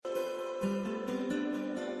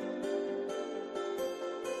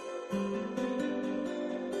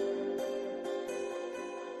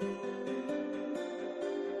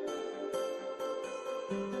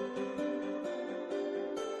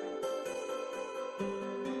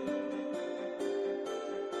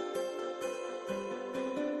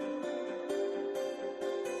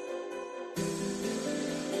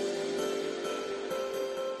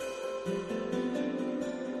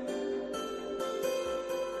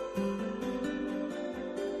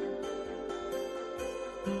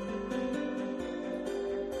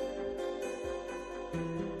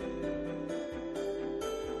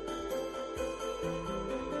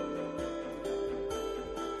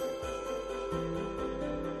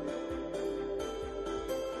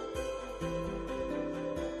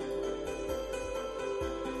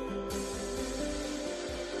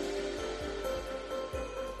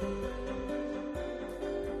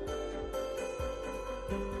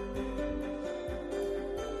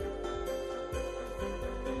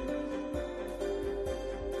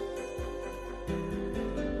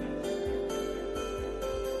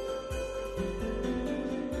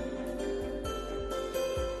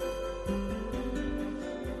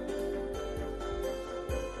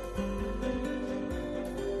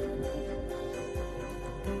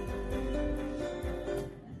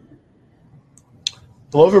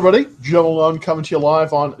Hello, everybody. Joe Malone coming to you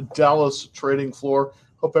live on Dallas Trading Floor.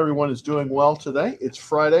 Hope everyone is doing well today. It's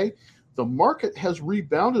Friday. The market has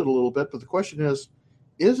rebounded a little bit, but the question is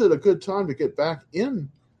it a good time to get back in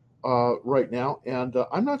right now? And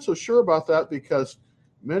I'm not so sure about that because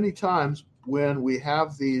many times when we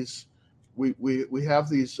have these we have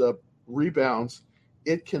these rebounds,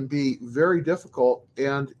 it can be very difficult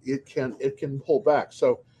and it can pull back.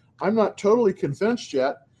 So I'm not totally convinced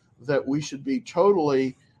yet that we should be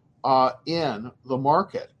totally in the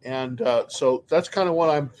market, and so that's kind of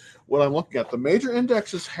what I'm looking at. The major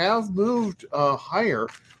indexes have moved higher,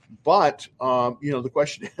 but the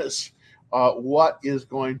question is, what is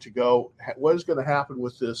going to happen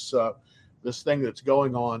with this thing that's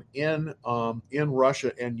going on in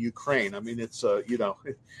Russia and Ukraine. I mean, it's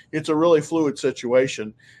it's a really fluid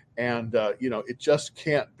situation, and it just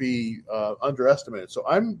can't be underestimated. So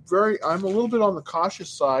I'm a little bit on the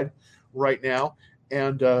cautious side right now,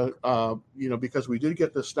 and because we did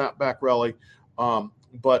get the snapback rally,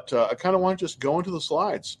 but I kind of want to just go into the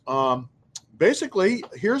slides. Basically,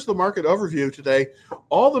 here's the market overview today.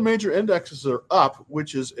 All the major indexes are up,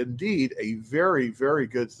 which is indeed a very, very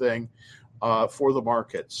good thing for the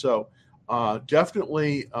market. So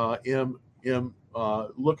definitely am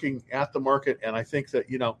looking at the market, and I think that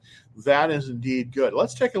that is indeed good.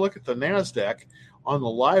 Let's take a look at the NASDAQ on the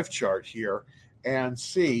live chart here and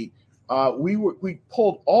see. We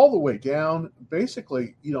pulled all the way down,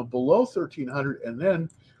 basically below 1,300, and then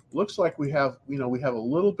looks like we have a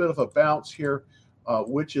little bit of a bounce here,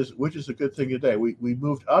 which is a good thing today. We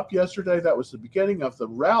moved up yesterday. That was the beginning of the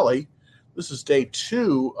rally. This is day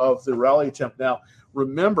 2 of the rally attempt. Now,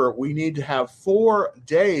 remember, we need to have 4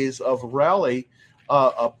 days of rally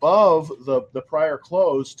above the prior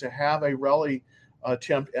close to have a rally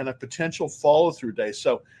attempt and a potential follow-through day.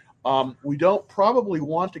 So we don't probably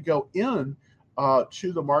want to go in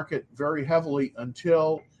to the market very heavily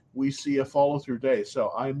until we see a follow-through day.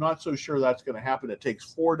 So I'm not so sure that's going to happen. It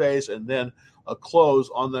takes 4 days and then a close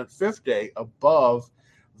on that 5th day above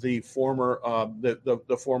the former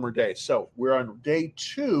the former day. So we're on day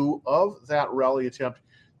 2 of that rally attempt.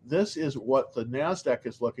 This is what the NASDAQ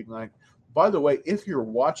is looking like. By the way, if you're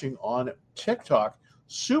watching on TikTok,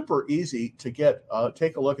 super easy to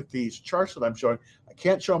take a look at these charts that I'm showing. I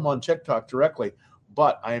can't show them on TikTok directly,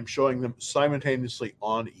 but I am showing them simultaneously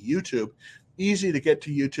on YouTube. Easy to get to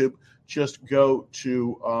YouTube. Just go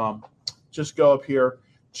up here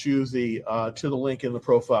to the link in the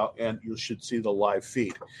profile, and you should see the live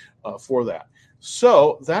feed for that.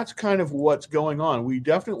 So that's kind of what's going on. We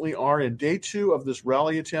definitely are in day 2 of this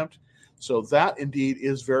rally attempt. So that indeed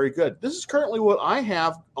is very good. This is currently what I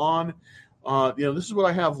have on. This is what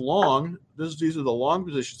I have long. These are the long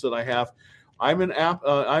positions that I have. I'm in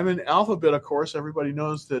Alphabet, of course. Everybody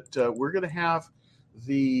knows that we're going to have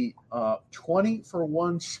the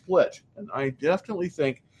 20-for-1 split, and I definitely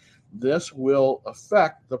think this will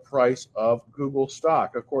affect the price of Google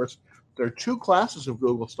stock. Of course, there are 2 classes of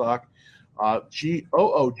Google stock.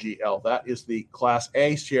 GOOGL, that is the Class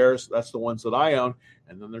A shares. That's the ones that I own.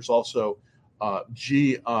 And then there's also GOOG,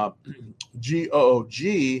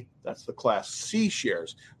 that's the Class C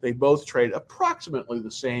shares. They both trade approximately the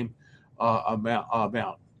same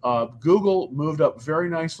amount. Google moved up very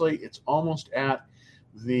nicely. It's almost at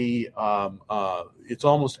the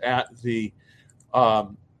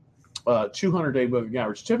 200-day moving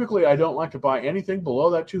average. Typically, I don't like to buy anything below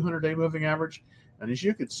that 200-day moving average. And as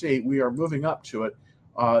you can see, we are moving up to it.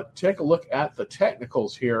 Take a look at the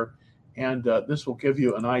technicals here, and this will give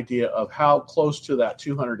you an idea of how close to that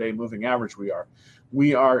 200-day moving average we are.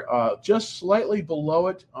 We are just slightly below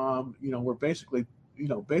it. We're basically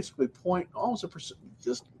almost a percent,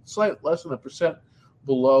 just slightly less than a percent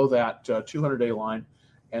below that 200-day line.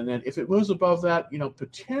 And then if it moves above that,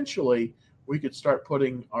 potentially we could start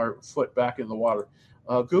putting our foot back in the water.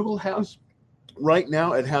 Google has, right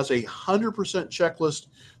now, it has 100% checklist.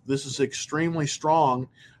 This is extremely strong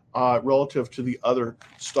relative to the other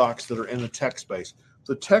stocks that are in the tech space.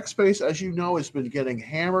 The tech space, as you know, has been getting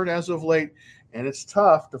hammered as of late, and it's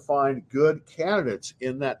tough to find good candidates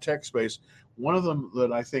in that tech space. One of them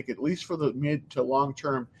that I think, at least for the mid to long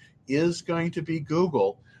term, is going to be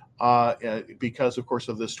Google. Because, of course,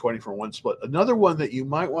 of this 20-for-1 split. Another one that you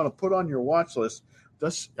might want to put on your watch list.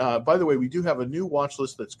 By the way, we do have a new watch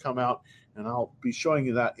list that's come out, and I'll be showing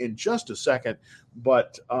you that in just a second.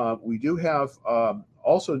 But we do have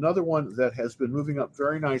also another one that has been moving up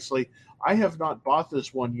very nicely. I have not bought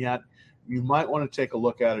this one yet. You might want to take a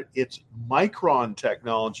look at it. It's Micron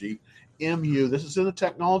Technology, MU. This is in the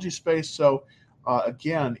technology space. So,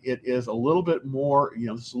 again, it is a little bit more,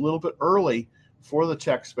 it's a little bit early for the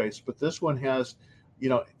tech space, but this one has,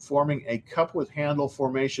 forming a cup with handle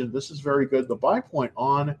formation. This is very good. The buy point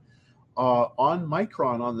on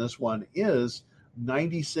Micron on this one is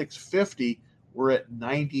 96.50. We're at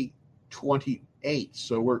 90.28,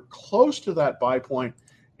 so we're close to that buy point.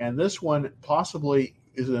 And this one possibly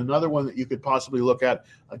is another one that you could possibly look at.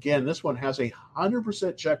 Again, this one has a 100%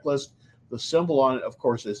 checklist. The symbol on it, of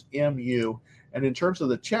course, is MU. And in terms of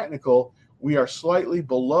the technical, we are slightly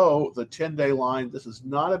below the 10-day line. This is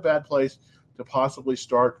not a bad place to possibly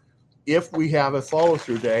start if we have a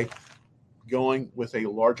follow-through day going with a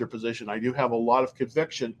larger position. I do have a lot of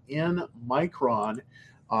conviction in Micron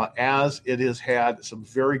as it has had some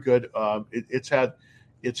very good. It's had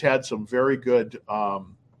some very good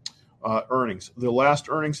earnings. The last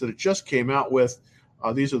earnings that it just came out with,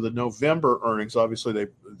 these are the November earnings. Obviously,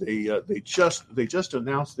 they just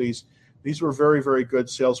announced these. These were very, very good.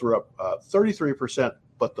 Sales were up 33%,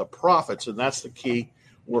 but the profits, and that's the key,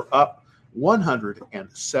 were up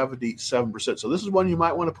 177%. So this is one you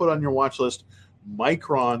might want to put on your watch list,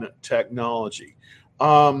 Micron Technology.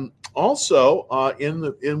 Also,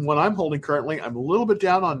 in what I'm holding currently, I'm a little bit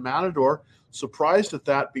down on Matador. Surprised at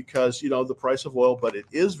that because, the price of oil, but it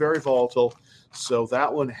is very volatile. So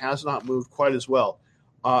that one has not moved quite as well.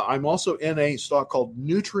 I'm also in a stock called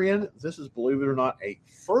Nutrien. This is, believe it or not, a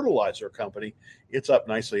fertilizer company. It's up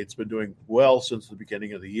nicely. It's been doing well since the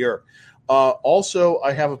beginning of the year. Also,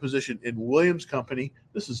 I have a position in Williams Company.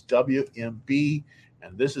 This is WMB,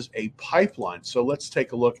 and this is a pipeline. So let's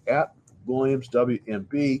take a look at Williams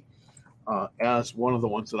WMB as one of the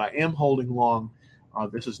ones that I am holding long.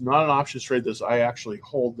 This is not an options trade. I actually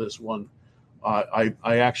hold this one. I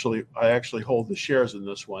actually hold the shares in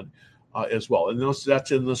this one as well. And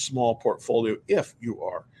that's in the small portfolio if you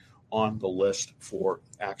are on the list for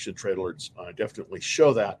Action Trade Alerts. I definitely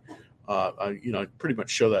show that. I pretty much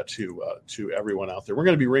show that to everyone out there. We're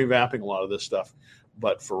going to be revamping a lot of this stuff,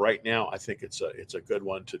 but for right now, I think it's a good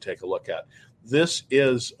one to take a look at. This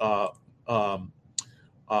is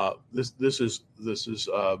this is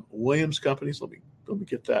Williams Companies. Let me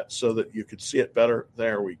get that so that you can see it better.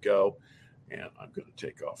 There we go. And I'm going to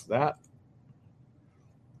take off that.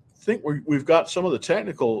 I think we've got some of the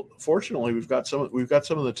technical. Fortunately, we've got some of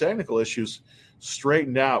the technical issues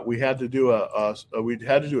straightened out. We had to do a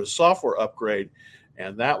software upgrade,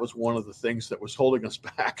 and that was one of the things that was holding us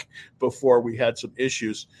back before we had some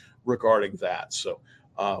issues regarding that. So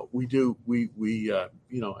I do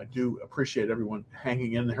appreciate everyone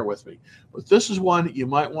hanging in there with me. But this is one you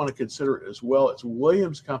might want to consider as well. It's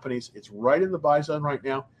Williams Companies. It's right in the buy zone right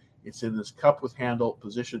now. It's in this cup with handle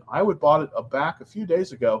position. I would bought it back a few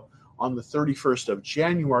days ago on the 31st of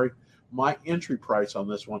January. My entry price on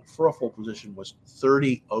this one for a full position was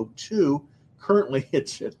 $30.02. Currently,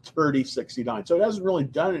 it's at $30.69. So it hasn't really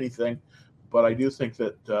done anything, but I do think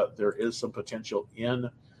that there is some potential in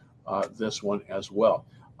this one as well.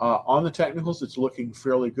 On the technicals, it's looking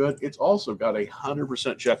fairly good. It's also got a 100%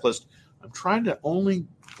 checklist. I'm trying to only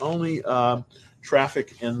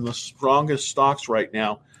traffic in the strongest stocks right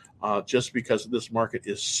now, just because this market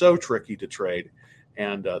is so tricky to trade,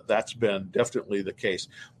 and that's been definitely the case.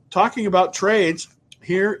 Talking about trades,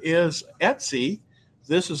 here is Etsy.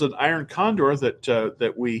 This is an iron condor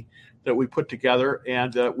that we put together,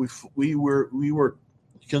 and we were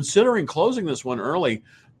considering closing this one early,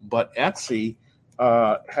 but Etsy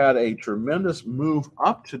had a tremendous move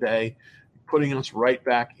up today, putting us right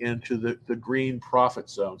back into the green profit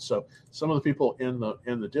zone. So some of the people in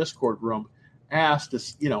the Discord room asked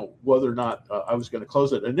us, whether or not I was going to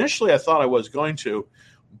close it. Initially, I thought I was going to,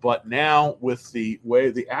 but now with the way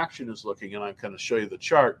the action is looking, and I'm going to show you the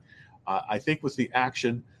chart, I think with the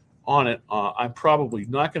action on it, I'm probably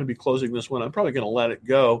not going to be closing this one. I'm probably going to let it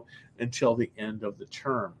go until the end of the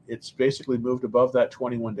term. It's basically moved above that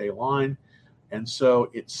 21-day line, and so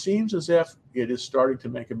it seems as if it is starting to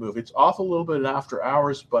make a move. It's off a little bit after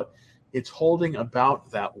hours, but it's holding about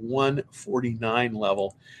that 149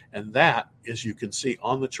 level, and that, as you can see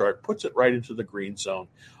on the chart, puts it right into the green zone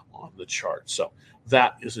on the chart. So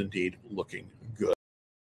that is indeed looking good.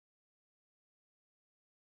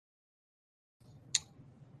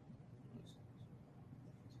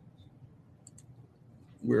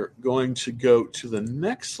 We're going to go to the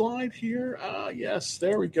next slide here. Yes,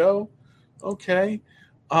 there we go. Okay.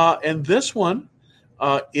 And this one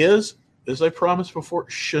is, as I promised before,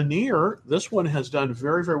 Cheniere. This one has done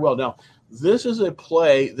very, very well. Now, this is a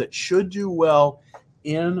play that should do well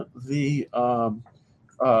in the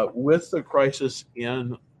with the crisis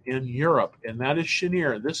in Europe, and that is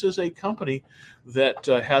Cheniere. This is a company that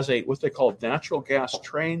has what they call natural gas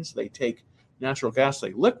trains. They take natural gas,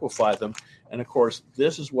 they liquefy them. And of course,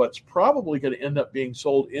 this is what's probably going to end up being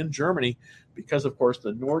sold in Germany because, of course,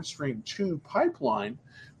 the Nord Stream 2 pipeline,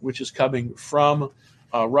 which is coming from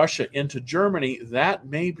Russia into Germany, that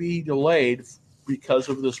may be delayed because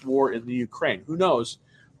of this war in the Ukraine. Who knows?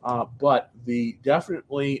 But the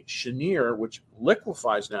definitely Cheniere, which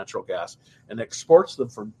liquefies natural gas and exports them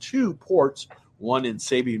from two ports, one in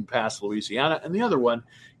Sabine Pass, Louisiana, and the other one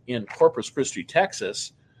in Corpus Christi,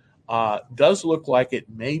 Texas, does look like it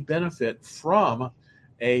may benefit from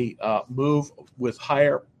a move with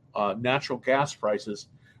higher natural gas prices.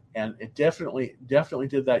 And it definitely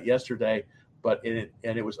did that yesterday. But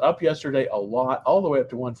it was up yesterday a lot, all the way up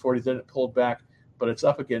to 140. Then it pulled back, but it's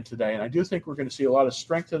up again today. And I do think we're going to see a lot of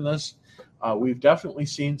strength in this. We've definitely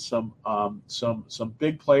seen some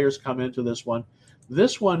big players come into this one.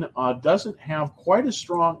 This one doesn't have quite as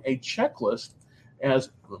strong a checklist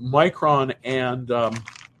as Micron and as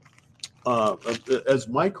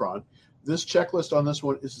Micron. This checklist on this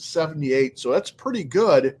one is 78, so that's pretty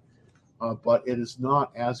good, but it is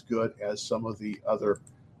not as good as some of the other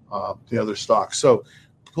stocks. So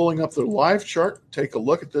pulling up the live chart, take a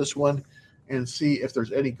look at this one and see if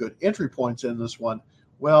there's any good entry points in this one.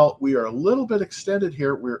 Well, we are a little bit extended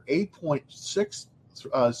here. We're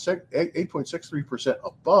 8.63%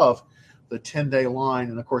 above the 10-day line.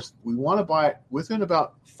 And of course, we want to buy it within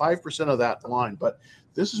about 5% of that line. But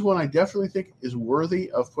this is one I definitely think is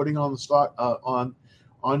worthy of putting on the stock on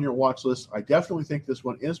your watch list. I definitely think this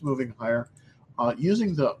one is moving higher.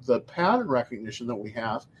 Using the pattern recognition that we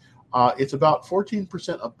have, it's about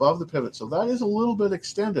 14% above the pivot. So that is a little bit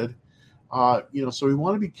extended. So we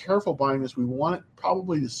want to be careful buying this. We want it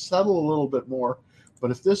probably to settle a little bit more. But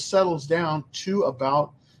if this settles down to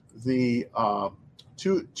about the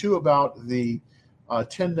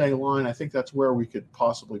 10-day line, I think that's where we could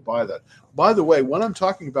possibly buy that. By the way, when I'm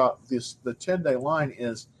talking about the 10-day line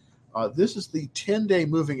is this is the 10-day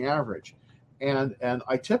moving average. And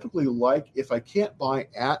I typically like, if I can't buy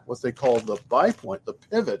at what they call the buy point, the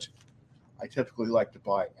pivot, I typically like to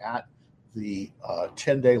buy at the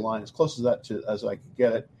 10-day line as close as that as I can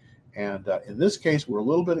get it. And in this case, we're a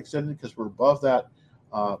little bit extended because we're above that.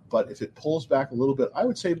 But if it pulls back a little bit, I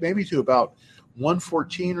would say maybe to about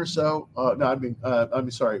 114 or so.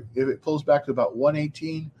 Sorry. If it pulls back to about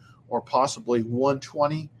 118 or possibly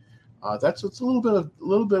 120, it's a little bit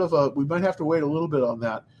of a. We might have to wait a little bit on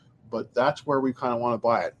that, but that's where we kind of want to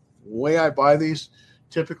buy it. The way I buy these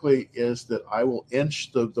typically is that I will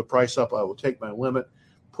inch the price up. I will take my limit,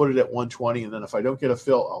 put it at 120, and then if I don't get a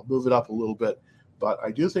fill, I'll move it up a little bit. But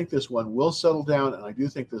I do think this one will settle down, and I do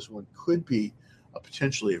think this one could be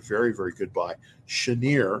potentially a very, very good buy.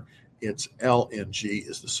 Cheniere, it's LNG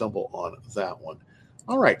is the symbol on that one.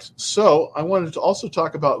 All right, so I wanted to also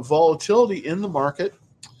talk about volatility in the market.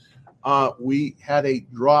 We had a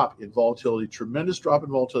drop in volatility, tremendous drop in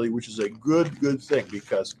volatility, which is a good thing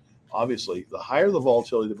because obviously the higher the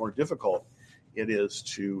volatility, the more difficult it is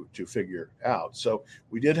to figure out. So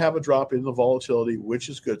we did have a drop in the volatility, which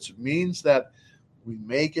is good. So it means that we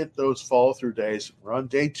may get those follow-through days. We're on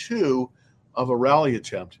day 2 of a rally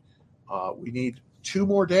attempt. We need 2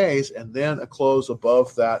 more days and then a close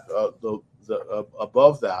above that,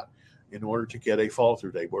 above that, in order to get a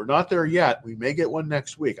follow-through day. We're not there yet. We may get one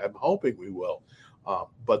next week. I'm hoping we will.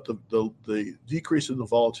 But the decrease in the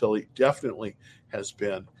volatility definitely has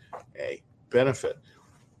been a benefit.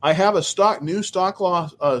 I have a new stock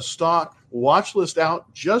watch list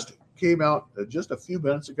out. Just came out just a few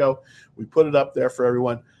minutes ago. We put it up there for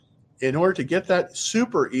everyone. In order to get that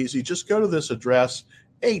super easy, just go to this address,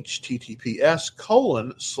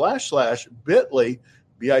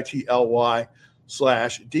 https://bit.ly,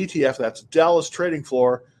 bit.ly/DTF. That's Dallas Trading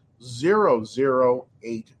Floor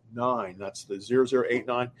 0089. That's the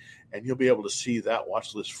 0089. And you'll be able to see that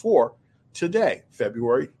watch list for today,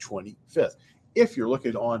 February 25th. If you're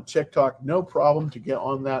looking on TikTok, no problem to get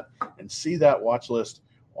on that and see that watch list.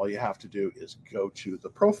 All you have to do is go to the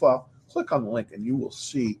profile, click on the link, and you will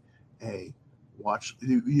see a watch.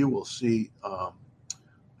 You will see a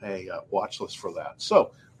watch list for that.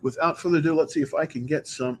 So, without further ado, let's see if I can get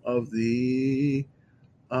some of the.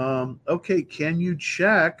 Okay, can you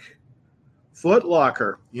check Foot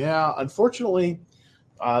Locker? Yeah, unfortunately,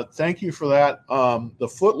 thank you for that. The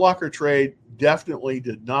Foot Locker trade definitely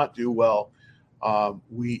did not do well. I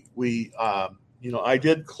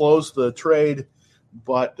did close the trade,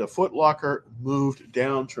 but the Foot Locker moved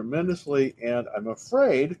down tremendously, and I'm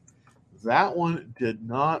afraid that one did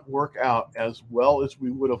not work out as well as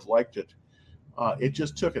we would have liked it. It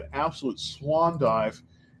just took an absolute swan dive,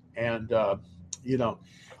 and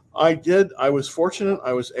I did. I was fortunate.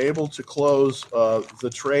 I was able to close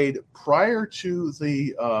the trade prior to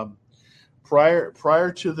the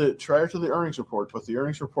prior to the earnings report, but the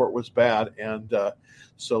earnings report was bad, and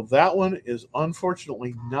so that one is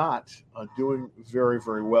unfortunately not doing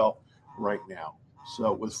very well right now.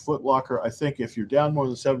 So with Foot Locker, I think if you're down more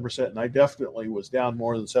than 7%, and I definitely was down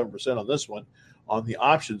more than 7% on this one, on the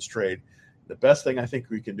options trade, the best thing I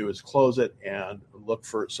think we can do is close it and look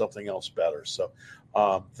for something else better. So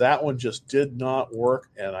that one just did not work,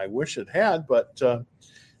 and I wish it had, but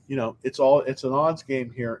it's an odds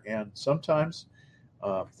game here, and sometimes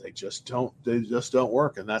they just don't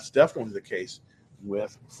work, and that's definitely the case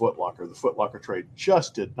with Foot Locker. The Foot Locker trade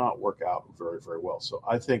just did not work out very well. So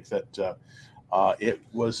I think that it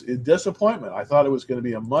was a disappointment. I thought it was going to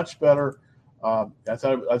be a much better. I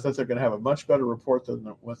thought they're going to have a much better report than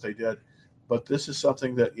what they did, but this is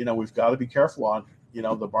something that we've got to be careful on.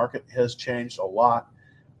 The market has changed a lot,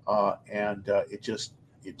 and it just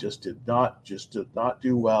did not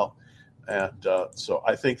do well. And so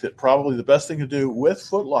I think that probably the best thing to do with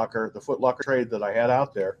Foot Locker, the Foot Locker trade that I had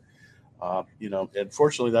out there,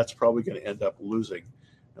 unfortunately, that's probably going to end up losing.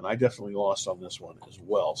 And I definitely lost on this one as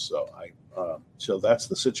well. So that's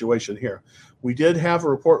the situation here. We did have a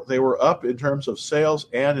report; they were up in terms of sales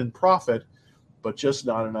and in profit, but just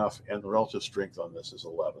not enough. And the relative strength on this is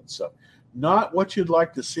 11. So not what you'd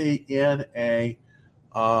like to see in a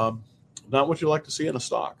not what you like to see in a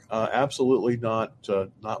stock. Absolutely not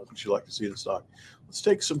what you like to see in a stock. Let's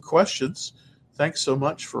take some questions. Thanks so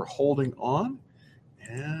much for holding on,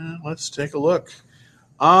 and let's take a look.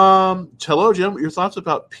 Hello, Jim. Your thoughts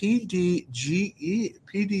about PDCE?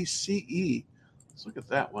 Let's look at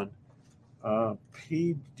that one.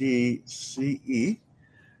 PDCE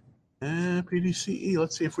and PDCE.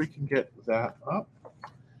 Let's see if we can get that up.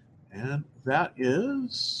 And that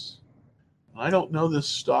is. I don't know this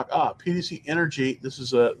stock. PDC Energy. This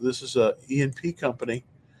is a E&P company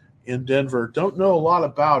in Denver. Don't know a lot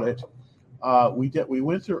about it. We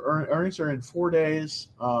went through earnings are in 4 days.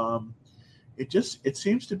 It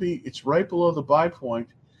seems to be it's right below the buy point,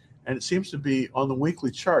 and it seems to be on the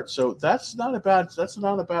weekly chart. So that's not a bad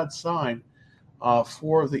sign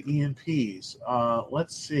for the E&Ps.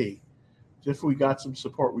 Let's see if we got some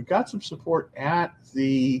support. We got some support at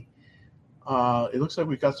the. It looks like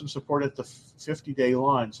we've got some support at the 50-day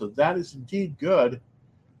line. So that is indeed good,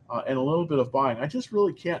 and a little bit of buying. I just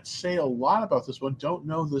really can't say a lot about this one. Don't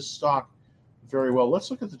know this stock very well.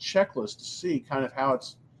 Let's look at the checklist to see kind of how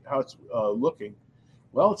it's looking.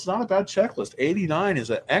 Well, it's not a bad checklist. 89 is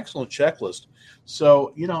an excellent checklist.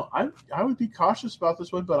 So I would be cautious about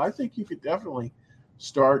this one, but I think you could definitely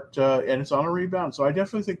start, and it's on a rebound. So I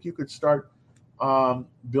definitely think you could start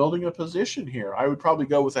building a position here. I would probably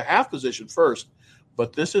go with a half position first,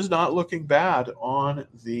 but this is not looking bad on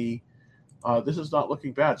the. This is not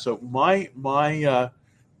looking bad. So my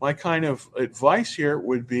kind of advice here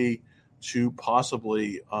would be to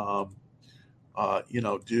possibly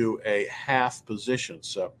do a half position.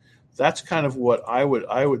 So that's kind of what I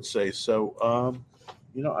would say. So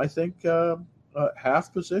I think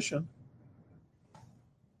half position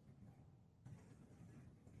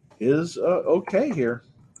is okay here,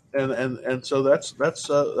 and so that's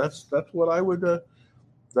what I would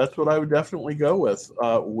definitely go with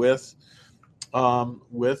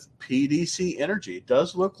PDC Energy. It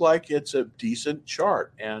does look like it's a decent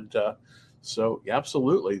chart, and so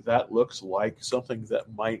absolutely that looks like something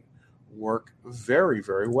that might work very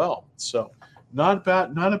well. So not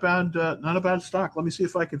a bad stock. Let me see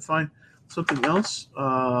if I can find something else.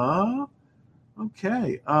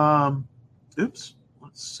 Okay. Oops.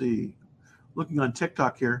 Let's see. Looking on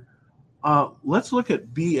TikTok here. Let's look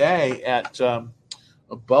at BA at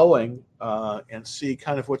Boeing and see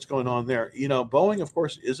kind of what's going on there. Boeing, of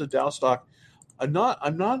course, is a Dow stock. I'm not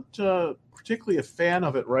particularly a fan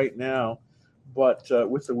of it right now, but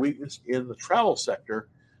with the weakness in the travel sector,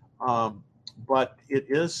 but it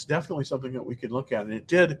is definitely something that we can look at. And it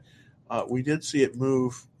did. We did see it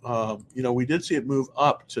move. We did see it move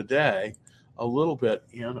up today a little bit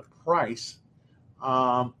in price.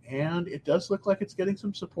 And it does look like it's getting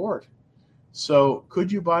some support. So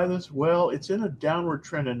could you buy this? Well, it's in a downward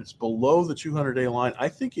trend and it's below the 200-day line. I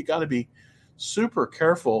think you got to be super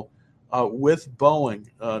careful with Boeing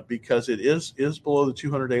because it is below the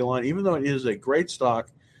 200-day line. Even though it is a great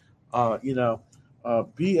stock, BA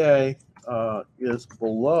is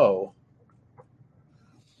below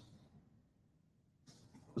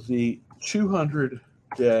the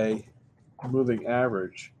 200-day moving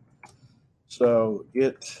average. So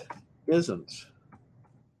it isn't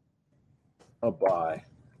a buy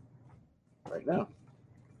right now.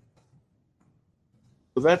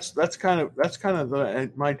 So that's kind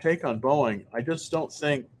of my take on Boeing. I just don't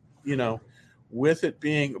think, you know, with it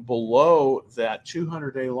being below that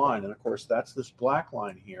 200-day line, and of course that's this black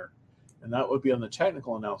line here, and that would be on the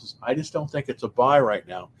technical analysis. I just don't think it's a buy right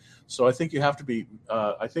now. So I think you have to be.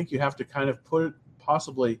 I think you have to kind of put it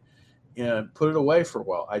possibly and put it away for a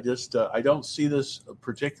while. I don't see this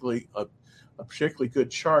particularly a particularly good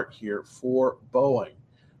chart here for Boeing.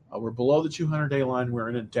 We're below the 200-day line. We're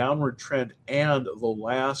in a downward trend, and the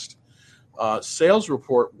last sales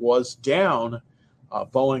report was down.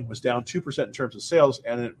 Boeing was down 2% in terms of sales,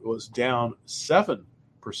 and it was down 7%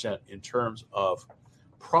 in terms of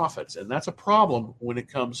profits. And that's a problem when it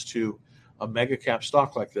comes to a mega cap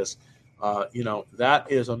stock like this. You know,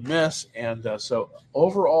 that is a miss. And so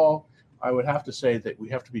overall, I would have to say that we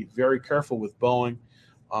have to be very careful with Boeing.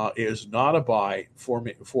 It is not a buy for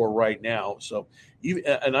me for right now. So,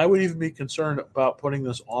 and I would even be concerned about putting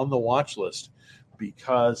this on the watch list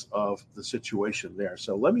because of the situation there.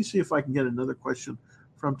 So let me see if I can get another question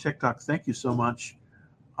from TikTok. Thank you so much.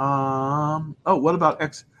 What about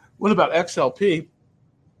XLP?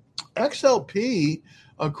 XLP,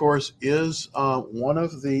 of course, is one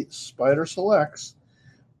of the Spider Selects,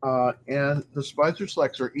 and the Spider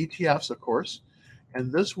Selects are ETFs, of course. And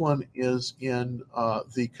this one is in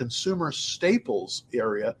the consumer staples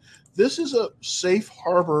area. This is a safe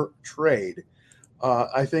harbor trade.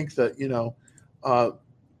 I think that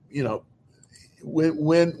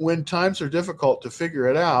when times are difficult to figure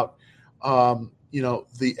it out, the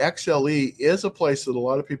XLE is a place that a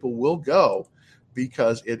lot of people will go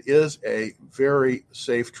because it is a very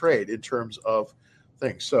safe trade in terms of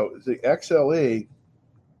things. So the XLE,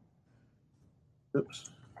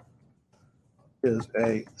 is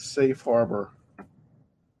a safe harbor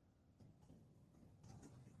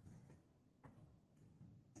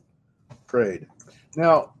trade.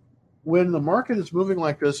 Now, when the market is moving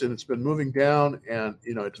like this and it's been moving down and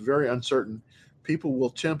it's very uncertain, people will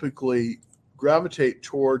typically gravitate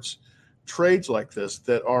towards trades like this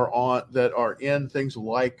that are in things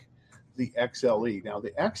like the XLE. Now,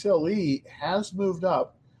 the XLE has moved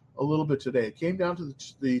up a little bit today. It came down to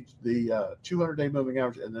the 200-day moving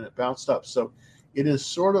average, and then it bounced up. So it is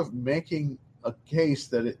sort of making a case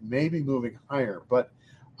that it may be moving higher. But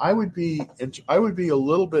I would be a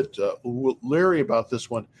little bit leery about this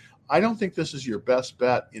one. I don't think this is your best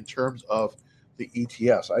bet in terms of the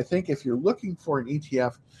ETFs. I think if you're looking for an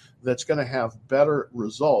ETF that's going to have better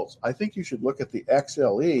results, I think you should look at the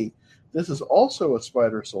XLE. This is also a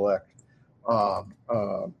Spider Select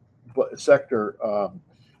sector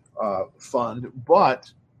fund,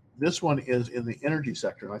 but this one is in the energy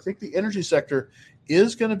sector. And I think the energy sector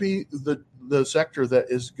is going to be the sector that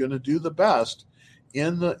is going to do the best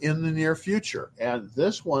in the near future. And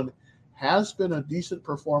this one has been a decent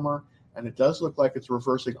performer, and it does look like it's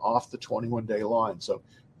reversing off the 21-day line. So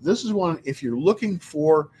this is one, if you're looking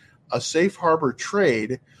for a safe harbor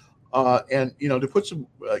trade, and to put some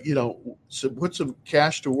put some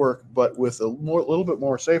cash to work, but with a little bit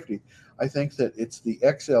more safety, I think that it's the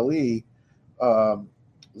XLE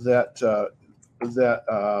that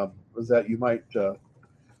you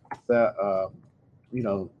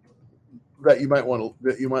might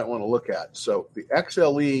want to look at. So the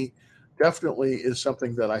XLE definitely is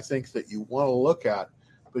something that I think that you want to look at.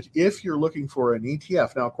 But if you're looking for an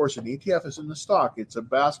ETF, now of course an ETF is in the stock; it's a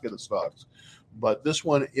basket of stocks. But this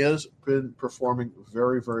one has been performing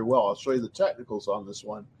very, very well. I'll show you the technicals on this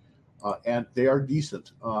one, and they are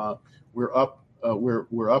decent. We're up.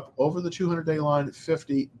 We're up over the 200-day line,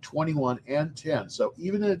 50, 21, and 10. So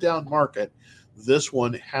even in a down market, this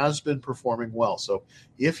one has been performing well. So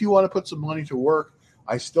if you want to put some money to work,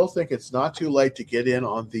 I still think it's not too late to get in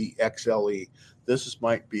on the XLE.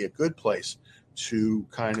 Might be a good place to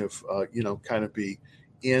kind of be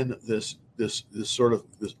in this sort of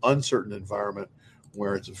this uncertain environment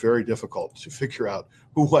where it's very difficult to figure out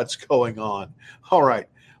what's going on. All right,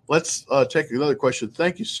 let's take another question.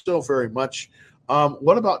 Thank you so very much.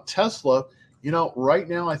 What about Tesla? Right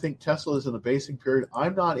now I think Tesla is in a basing period.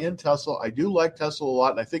 I'm not in Tesla. I do like Tesla a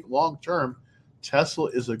lot, and I think long term Tesla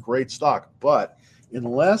is a great stock. But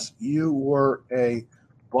unless you were a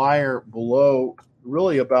buyer below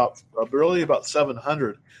really about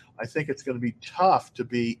 700, I think it's going to be tough to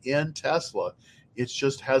be in Tesla. It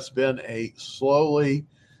just has been a slowly,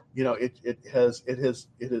 it has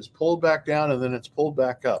pulled back down and then it's pulled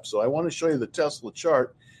back up. So I want to show you the Tesla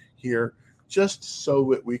chart here, just so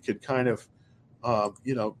that we could kind of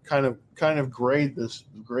grade this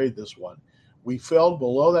one. We fell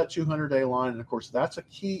below that 200-day line, and of course that's a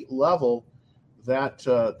key level. That's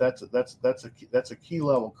a key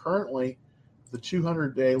level currently. The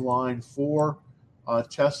 200-day line for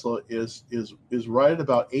Tesla is right at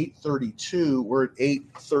about 832. We're at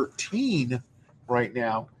 813 right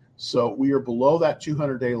now, so we are below that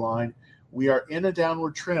 200-day line. We are in a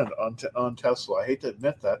downward trend on Tesla. I hate to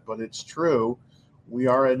admit that, but it's true. We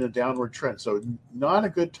are in a downward trend, so not a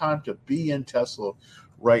good time to be in Tesla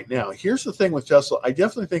right now. Here's the thing with Tesla. I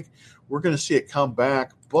definitely think we're going to see it come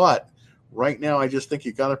back, but right now I just think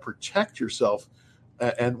you got to protect yourself.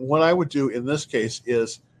 And what I would do in this case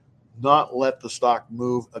is not let the stock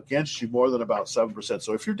move against you more than about 7%.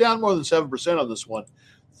 So if you're down more than 7% on this one,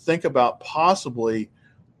 think about possibly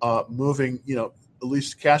moving, at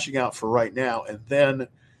least cashing out for right now, and then,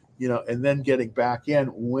 and then getting back in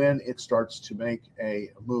when it starts to make a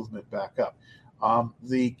movement back up.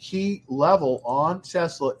 The key level on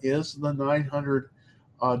Tesla is the $900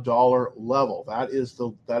 level. That is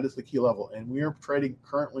the key level, and we are trading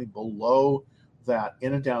currently below that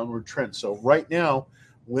in a downward trend. So right now,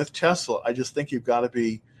 with Tesla, I just think you've got to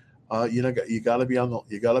be, you got to be on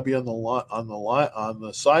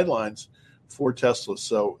the sidelines for Tesla.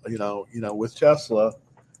 So with Tesla,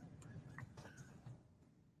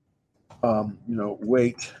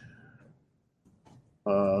 wait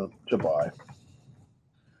to buy.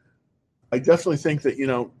 I definitely think that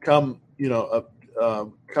come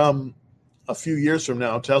a few years from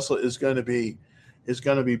now, Tesla is going to be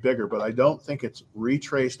bigger, but I don't think it's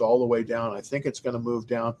retraced all the way down. I think it's going to move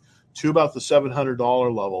down to about the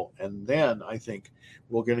 $700 level, and then I think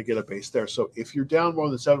we're going to get a base there. So if you're down more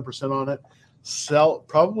than 7% on it, sell.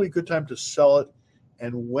 Probably a good time to sell it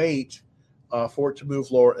and wait for it to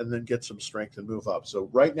move lower and then get some strength and move up. So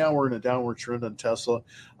right now we're in a downward trend on Tesla.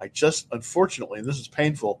 I just, unfortunately, and this is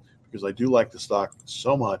painful because I do like the stock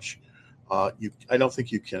so much, I don't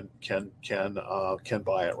think you can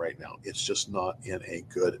buy it right now. It's just not in a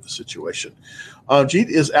good situation. Jeet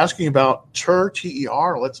is asking about TER.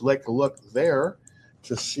 Let's take a look there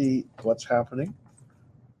to see what's happening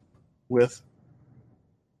with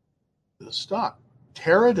the stock.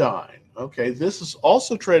 Teradyne. Okay, this is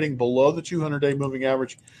also trading below the 200-day moving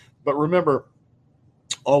average, but remember,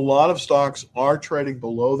 a lot of stocks are trading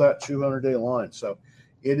below that 200-day line. So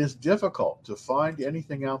it is difficult to find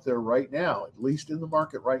anything out there right now, at least in the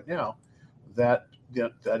market right now, that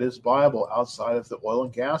is viable outside of the oil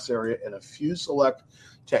and gas area and a few select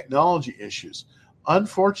technology issues.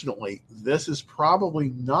 Unfortunately, this is probably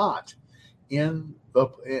not in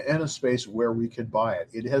a space where we can buy it.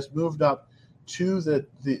 It has moved up to the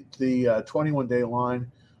 21-day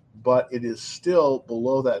line, but it is still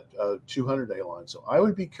below that 200-day line. So I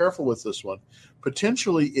would be careful with this one.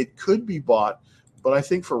 Potentially, it could be bought, but I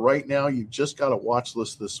think for right now, you've just got to watch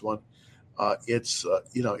list this one. It's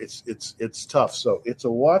tough. So it's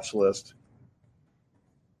a watch list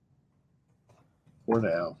for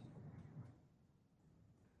now.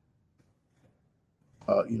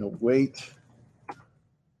 Wait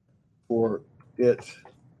for it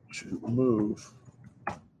to move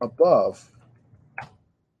above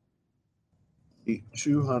the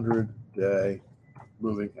 200-day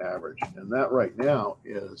moving average, and that right now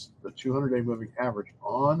is the 200-day moving average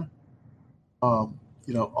on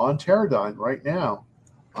Teradyne right now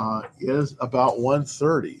is about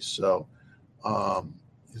 130. So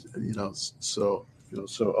so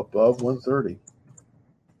above 130.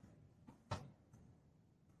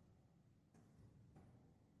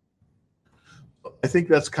 I think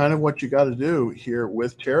that's kind of what you got to do here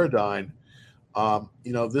with Teradyne.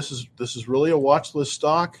 This is really a watch list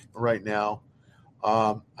stock right now.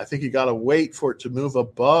 I think you got to wait for it to move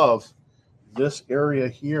above this area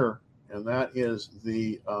here, and that is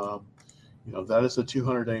the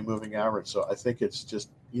 200-day moving average. So I think it's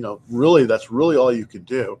just really that's really all you can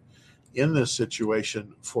do in this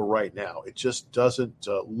situation for right now. It just doesn't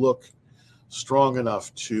look strong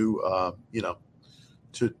enough to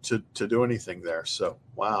to do anything there. So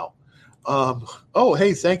wow.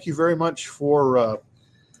 Hey, thank you very much for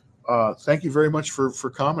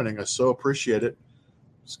commenting. I so appreciate it.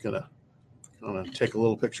 Just gonna take a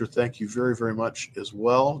little picture. Thank you very, very much as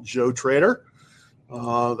well, Joe Trader.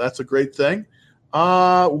 That's a great thing.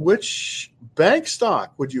 Which bank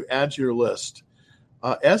stock would you add to your list?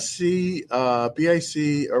 SC,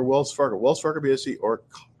 BIC, or Wells Fargo? Wells Fargo, BIC, or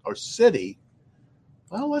Citi?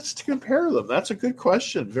 Well, let's compare them. That's a good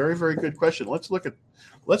question. Very, very good question. Let's look at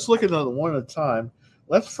them one at a time.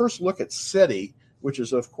 Let's first look at Citi, which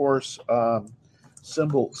is of course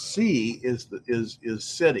symbol C is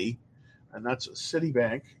Citi, and that's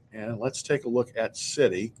Citibank. And let's take a look at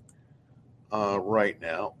Citi right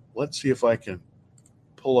now. Let's see if I can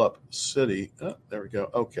pull up Citi. Oh, there we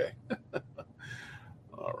go. Okay.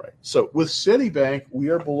 All right. So with Citibank, we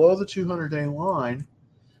are below the 200-day line.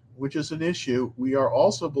 which is an issue. We are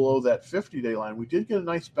also below that 50-day line. We did get a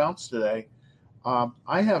nice bounce today.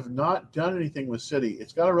 I have not done anything with Citi.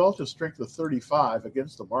 It's got a relative strength of 35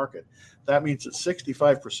 against the market. That means that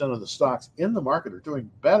 65% of the stocks in the market are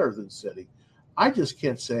doing better than Citi. I just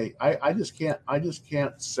can't say. I just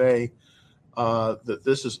can't say that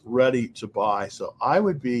this is ready to buy. So I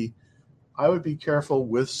would be careful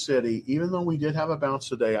with Citi, even though we did have a bounce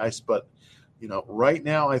today. But right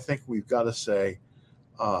now I think we've got to say,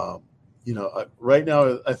 right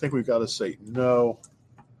now I think we've got to say no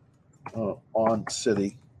on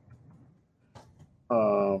Citi.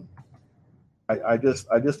 I just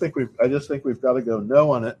think we've got to go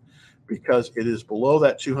no on it because it is below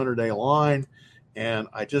that 200-day line, and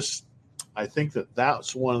I think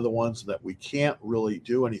that's one of the ones that we can't really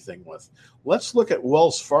do anything with. Let's look at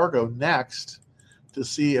Wells Fargo next to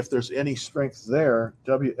see if there's any strength there.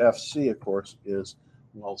 WFC, of course, is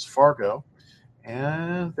Wells Fargo.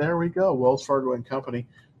 And there we go, Wells Fargo and Company.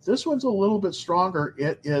 This one's a little bit stronger.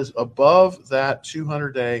 It is above that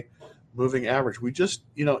 200-day moving average.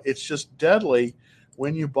 It's just deadly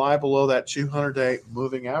when you buy below that 200-day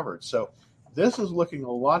moving average. So this is looking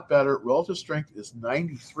a lot better. Relative strength is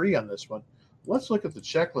 93 on this one. Let's look at the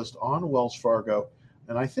checklist on Wells Fargo.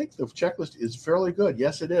 And I think the checklist is fairly good.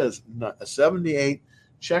 Yes, it is. A 78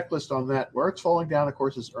 checklist on that. Where it's falling down, of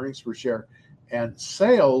course, is earnings per share and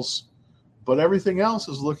sales, but everything else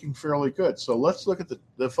is looking fairly good. So let's look at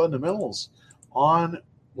the fundamentals on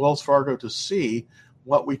Wells Fargo to see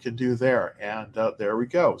what we can do there. And there we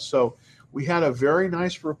go. So we had a very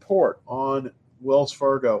nice report on Wells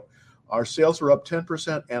Fargo. Our sales were up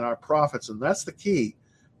 10% and our profits, and that's the key,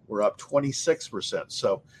 we're up 26%.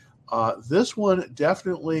 So this one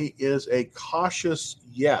definitely is a cautious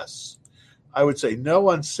yes. I would say no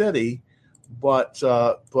on Citi, but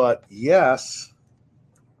yes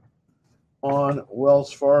on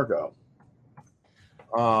Wells Fargo,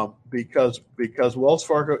 because Wells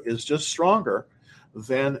Fargo is just stronger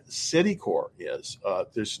than Citicorp is.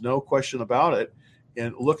 There's no question about it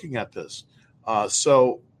in looking at this. For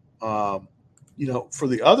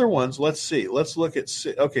the other ones, let's see. Let's look at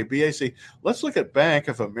BAC. Let's look at Bank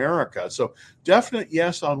of America. So definite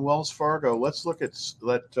yes on Wells Fargo. Let's look at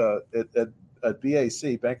BAC,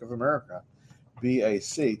 Bank of America,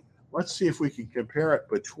 BAC. Let's see if we can compare it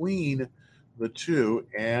between the two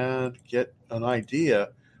and get an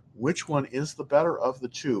idea which one is the better of the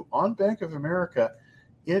two. On Bank of America,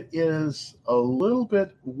 it is a little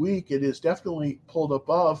bit weak. It is definitely pulled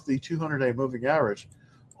above the 200-day moving average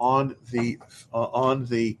on the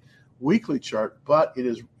weekly chart, but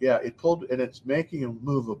it pulled and it's making a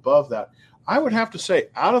move above that. I would have to say,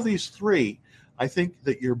 out of these three, I think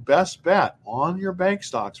that your best bet on your bank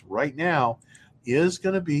stocks right now is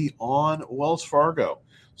going to be on Wells Fargo.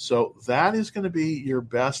 So that is going to be your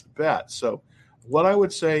best bet. So what I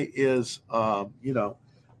would say is,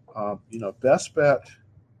 best bet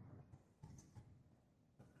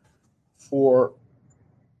for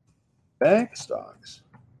bank stocks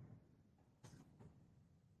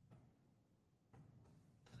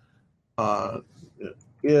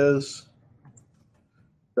is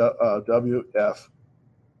the WFC.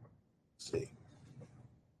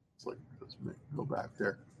 Let's go back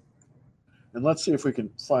there. And let's see if we can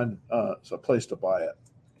find a place to buy it.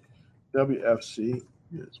 WFC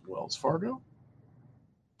is Wells Fargo.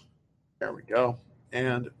 There we go.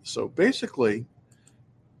 And so basically,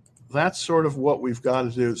 that's sort of what we've got to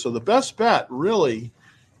do. So the best bet really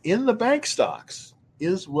in the bank stocks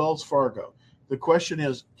is Wells Fargo. The question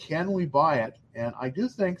is, can we buy it? And I do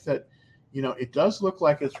think that, it does look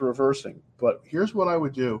like it's reversing. But here's what I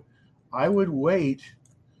would do. I would wait.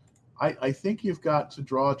 I think you've got to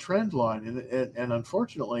draw a trend line. And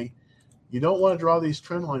unfortunately, you don't want to draw these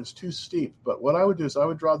trend lines too steep. But what I would do is I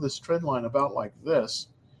would draw this trend line about like this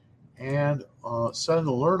and set an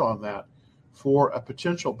alert on that for a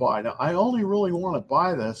potential buy. Now, I only really want to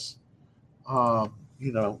buy this,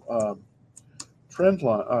 trend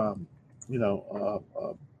line,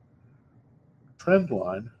 trend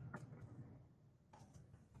line.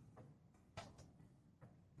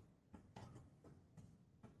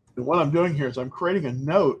 And what I'm doing here is I'm creating a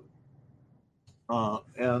note,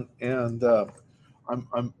 and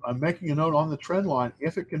I'm making a note on the trend line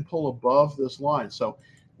if it can pull above this line. So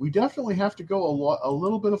we definitely have to go a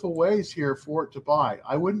little bit of a ways here for it to buy.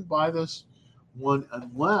 I wouldn't buy this one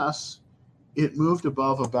unless it moved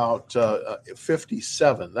above about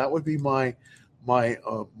 57. That would be my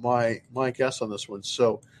guess on this one.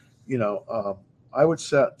 So, I would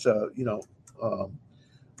set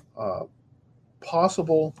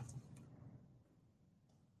possible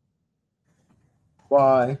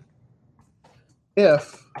buy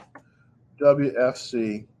if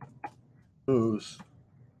WFC moves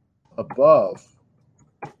above,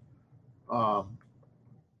 and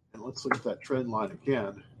let's look at that trend line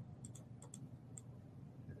again,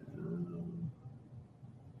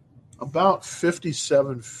 about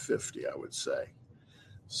 57.50, I would say.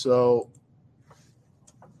 So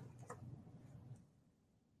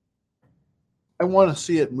I want to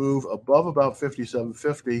see it move above about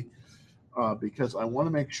 57.50 because I want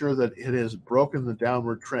to make sure that it has broken the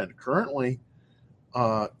downward trend. Currently,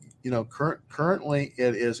 currently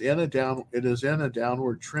it is in a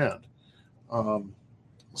downward trend.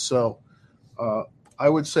 So I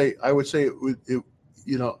would say I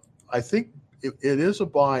think it is a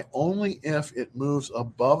buy only if it moves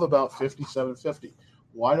above about 57.50.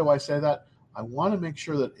 Why do I say that? I want to make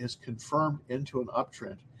sure that it's confirmed into an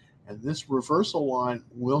uptrend, and this reversal line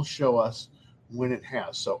will show us when it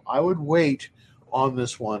has. So I would wait on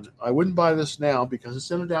this one. I wouldn't buy this now because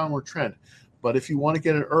it's in a downward trend. But if you want to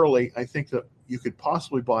get it early, I think that you could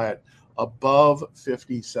possibly buy it above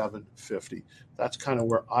 57.50. That's kind of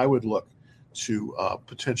where I would look to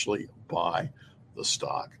potentially buy the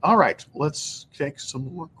stock. All right, let's take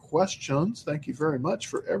some more questions. Thank you very much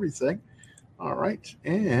for everything. All right,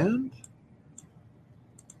 and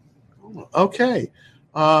okay.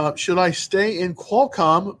 Should I stay in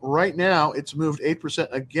Qualcomm right now? It's moved 8%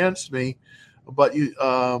 against me, but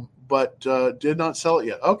did not sell it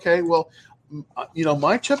yet. Okay, well,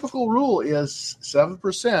 my typical rule is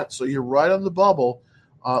 7%, so you're right on the bubble.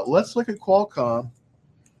 Let's look at Qualcomm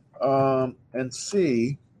and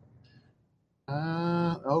see.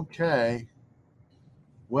 Okay.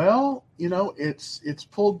 Well, it's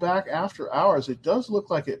pulled back after hours. It does look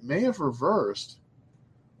like it may have reversed.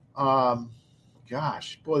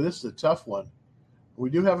 Gosh, boy, this is a tough one. We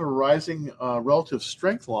do have a rising relative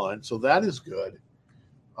strength line, so that is good.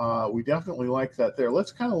 We definitely like that there.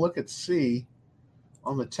 Let's kind of look at C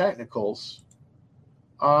on the technicals.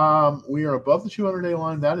 We are above the 200-day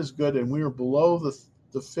line. That is good, and we are below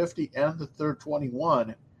the 50 and the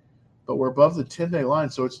 21, but we're above the 10-day line,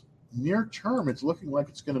 so it's near term. It's looking like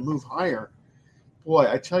it's going to move higher.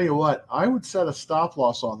 Boy, I tell you what, I would set a stop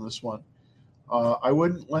loss on this one. I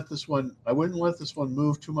wouldn't let this one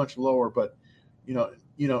move too much lower, but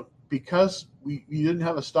because we didn't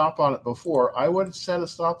have a stop on it before, I would set a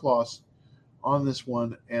stop loss on this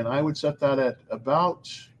one, and I would set that at about,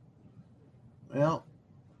 well,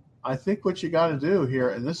 I think what you got to do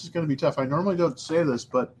here, and this is going to be tough. I normally don't say this,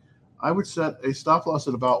 but I would set a stop loss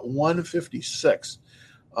at about 156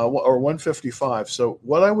 or 155. So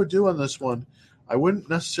what I would do on this one, I wouldn't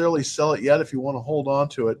necessarily sell it yet if you want to hold on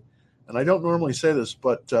to it. And I don't normally say this,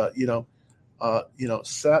 but set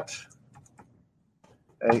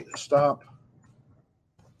a stop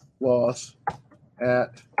loss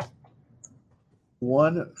at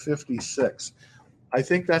 156. I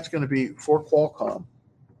think that's going to be for Qualcomm.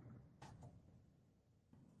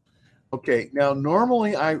 Okay, now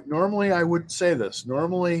normally I wouldn't say this.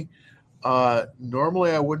 Normally I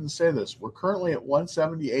wouldn't say this. We're currently at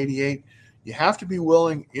 170.88. You have to be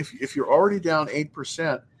willing, if you're already down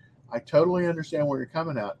 8%. I totally understand where you're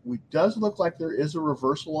coming at. It does look like there is a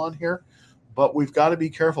reversal on here, but we've got to be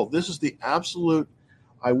careful. This is the absolute.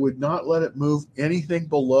 I would not let it move anything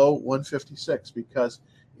below 156, because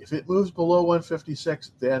if it moves below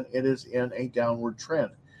 156, then it is in a downward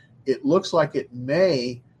trend. It looks like it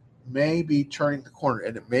may be turning the corner,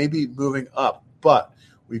 and it may be moving up, but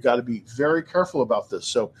we've got to be very careful about this.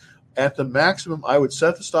 So at the maximum, I would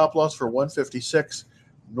set the stop loss for 156.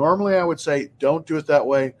 Normally, I would say don't do it that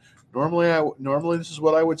way. Normally this is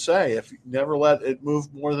what I would say. If you never let it move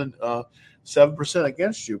more than 7%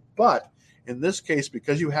 against you. But in this case,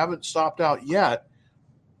 because you haven't stopped out yet,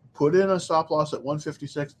 put in a stop loss at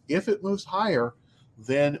 156. If it moves higher,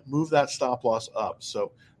 then move that stop loss up.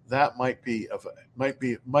 So that might be of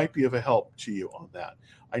a help to you on that.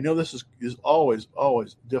 I know this is always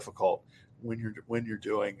difficult when you're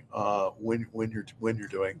doing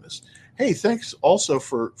this. Hey, thanks also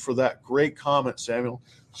for that great comment, Samuel.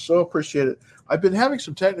 So appreciate it. I've been having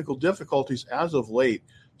some technical difficulties as of late,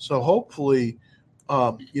 so hopefully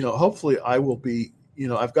I will be.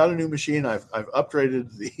 I've got a new machine. I've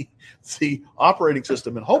upgraded the operating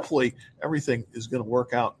system, and hopefully everything is going to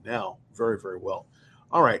work out now very, very well.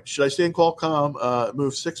 All right, should I stay in Qualcomm?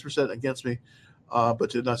 Moved 6% against me, but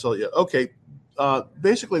did not sell it yet. Okay.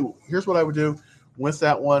 Basically, here's what I would do with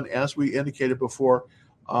that one. As we indicated before,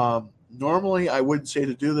 normally I wouldn't say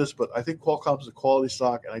to do this, but I think Qualcomm is a quality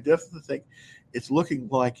stock, and I definitely think it's looking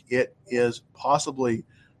like it is possibly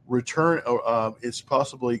it's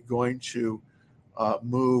possibly going to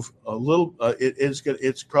move a little.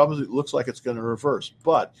 It's probably looks like it's going to reverse.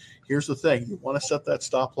 But here's the thing: you want to set that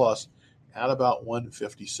stop loss at about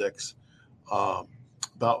 156, um,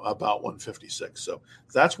 about 156. So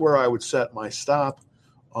that's where I would set my stop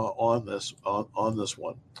on this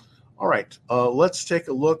one. All right, let's take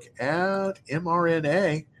a look at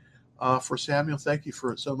mRNA for Samuel. Thank you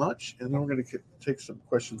for it so much, and then we're going to take some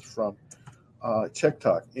questions from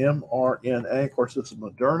TikTok. mRNA, of course, this is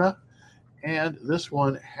Moderna. And this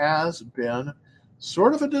one has been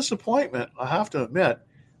sort of a disappointment, I have to admit.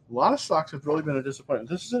 A lot of stocks have really been a disappointment.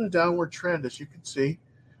 This is in a downward trend, as you can see.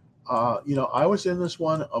 I was in this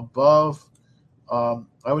one above.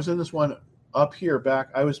 I was in this one up here back.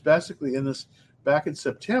 I was basically in this back in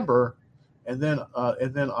September, and then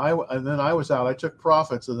I was out. I took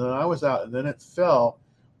profits, and then I was out, and then it fell.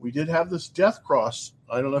 We did have this death cross.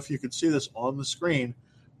 I don't know if you could see this on the screen,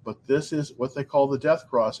 but this is what they call the death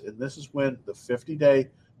cross, and this is when the 50-day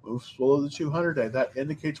moves below the 200-day. That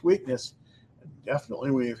indicates weakness. And definitely,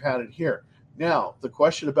 we've had it here. Now, the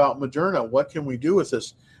question about Moderna: what can we do with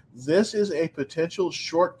this? This is a potential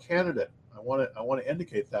short candidate. I want to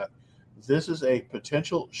indicate that this is a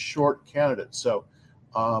potential short candidate. So,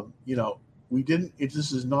 we didn't.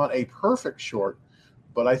 This is not a perfect short,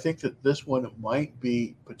 but I think that this one might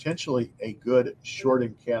be potentially a good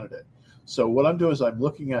shorting candidate. So what I'm doing is I'm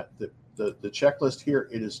looking at the checklist here.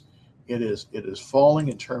 It is falling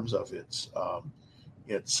in terms of it's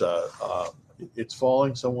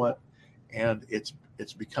falling somewhat, and it's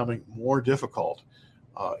becoming more difficult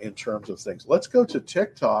in terms of things. Let's go to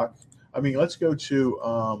TikTok. Let's go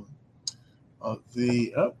to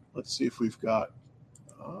let's see if we've got.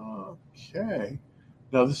 Okay,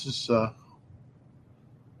 no, this is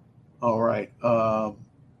all right.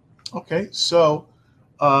 Okay, so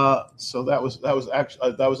that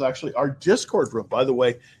was actually our Discord room. By the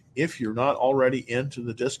way, if you're not already into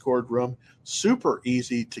the Discord room, super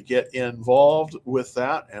easy to get involved with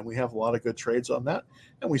that, and we have a lot of good trades on that.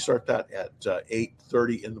 And we start that at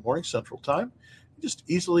 8:30 in the morning Central Time. Just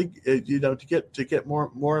easily, to get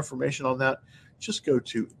more information on that, just go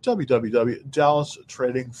to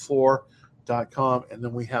www.dallastradingfloor.com, and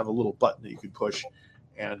then we have a little button that you can push,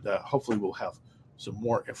 and hopefully we'll have some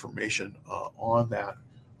more information on that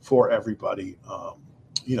for everybody. For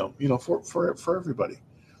everybody.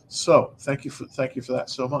 So thank you for that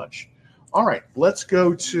so much. All right, let's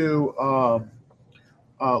go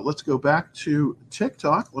back to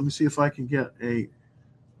TikTok. Let me see if I can get a.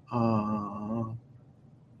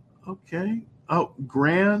 Okay. Oh,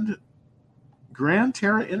 Grand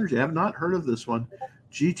Terra Energy. I have not heard of this one.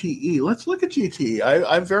 GTE. Let's look at GTE.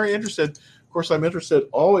 I'm very interested. Of course, I'm interested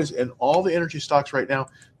always in all the energy stocks right now.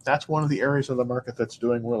 That's one of the areas of the market that's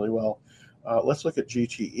doing really well. Let's look at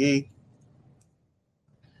GTE.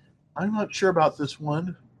 I'm not sure about this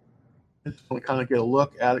one. I just want to kind of get a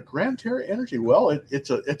look at it. Grand Terra Energy. Well,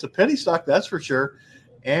 it's a penny stock, that's for sure,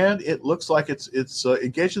 and it looks like it's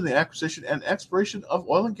engaged in the acquisition and exploration of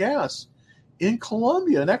oil and gas in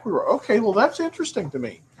Colombia and Ecuador. Okay, well that's interesting to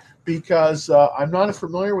me because I'm not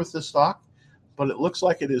familiar with this stock, but it looks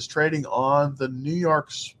like it is trading on the New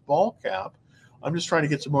York Small Cap. I'm just trying to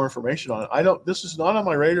get some more information on it. This is not on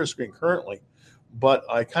my radar screen currently, but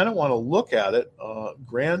I kind of want to look at it.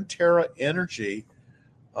 Grand Terra Energy.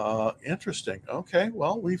 Interesting. Okay,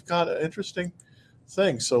 well, we've got an interesting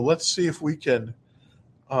thing. So let's see if we can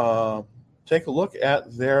take a look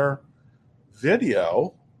at their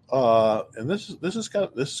video. And this is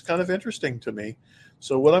kind of interesting to me.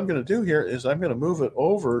 So what I'm going to do here is I'm going to move it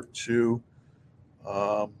over to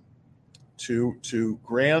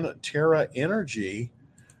Grand Terra Energy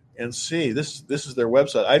and see. This is their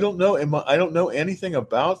website. I don't know anything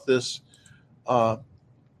about this. I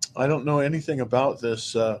don't know anything about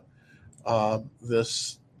this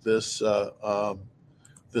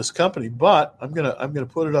this company, but I'm gonna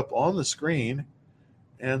put it up on the screen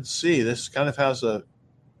and see. This kind of has a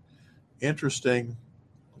interesting.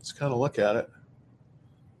 Let's kind of look at it.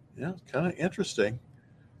 Yeah, it's kind of interesting.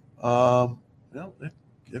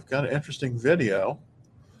 They've got an interesting video.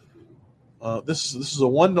 This is a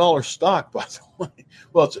 $1 stock, by the way.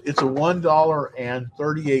 Well, it's a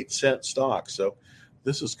 $1.38 stock. So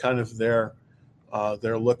this is kind of their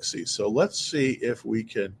look-see. So let's see if we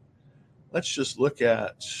can. Let's just look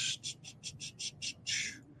at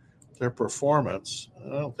their performance. I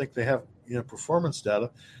don't think they have performance data.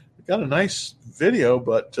 They've got a nice video,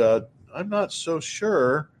 but I'm not so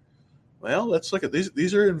sure. Well, let's look at these.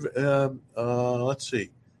 These are in, let's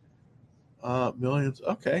see, millions.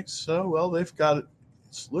 Okay, so they've got it.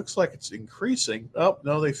 It looks like it's increasing. Oh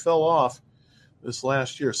no, they fell off this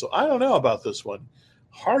last year. So I don't know about this one.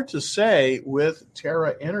 hard to say with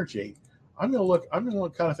Terra Energy. I'm going to look. I'm going to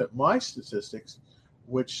look kind of at my statistics,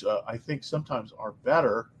 which I think sometimes are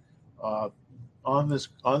better uh, on this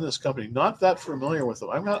company. Not that familiar with them.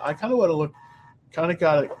 I kind of want to look. Kind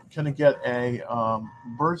of get a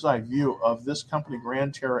bird's eye view of this company,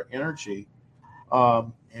 Grand Terra Energy.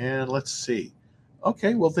 And let's see.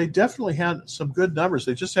 Okay, well, they definitely had some good numbers.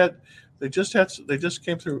 They just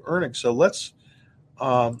came through earnings. So let's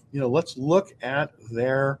look at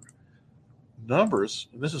their numbers.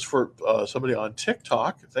 And this is for somebody on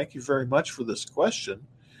TikTok. Thank you very much for this question,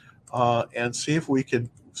 and see if we can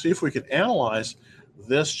analyze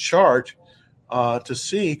this chart to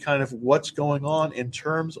see kind of what's going on um, in terms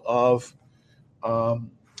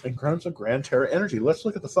of Grand Terra Energy. Let's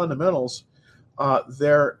look at the fundamentals.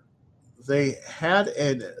 There they had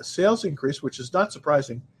a sales increase, which is not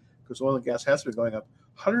surprising because oil and gas has been going up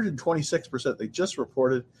 126%. They just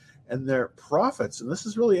reported, and their profits, and this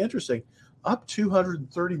is really interesting, up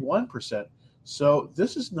 231%. So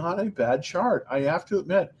this is not a bad chart, I have to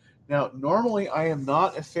admit. Now, normally I am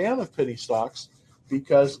not a fan of penny stocks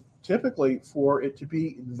because typically for it to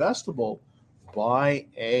be investable by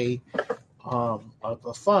a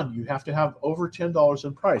fund, you have to have over $10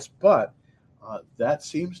 in price. But that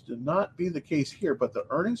seems to not be the case here. But the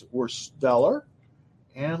earnings were stellar.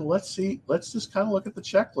 And let's see. Let's just kind of look at the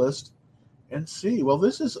checklist and see. Well,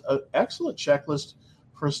 this is an excellent checklist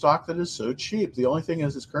for a stock that is so cheap. The only thing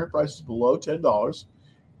is its current price is below $10,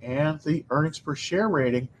 and the earnings per share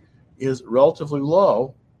rating is relatively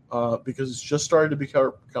low because it's just starting to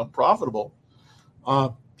become profitable. Uh,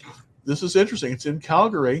 this is interesting. It's in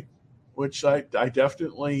Calgary, which I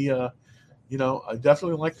definitely I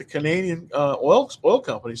definitely like the Canadian oil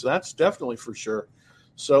companies. That's definitely for sure.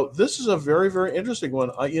 So this is a very, very interesting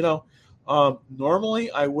one.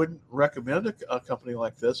 Normally I wouldn't recommend a company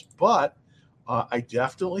like this, but I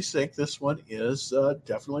definitely think this one is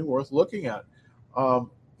definitely worth looking at.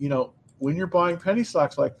 Um, you know, when you're buying penny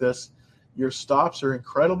stocks like this, your stops are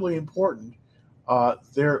incredibly important.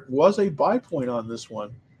 There was a buy point on this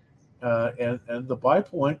one, and the buy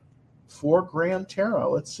point for Grand Terra.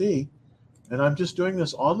 Let's see, and I'm just doing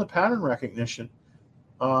this on the pattern recognition.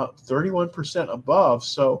 31% above.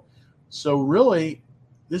 So really,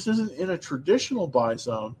 this isn't in a traditional buy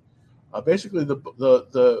zone. Basically,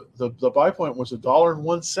 the buy point was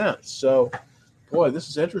 $1.01. So, boy, this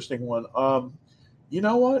is an interesting one. You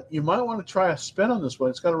know what? You might want to try a spin on this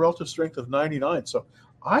one. It's got a relative strength of 99. So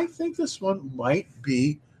I think this one might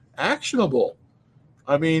be actionable.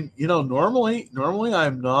 I mean, normally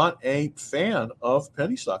I'm not a fan of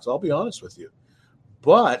penny stocks. I'll be honest with you.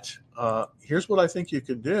 But here's what I think you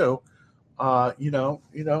can do.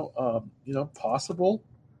 Possible,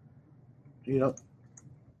 you know,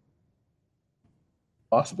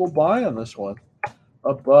 possible buy on this one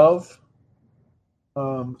above.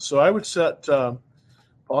 So I would set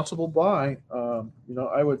possible buy.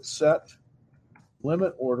 I would set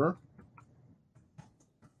limit order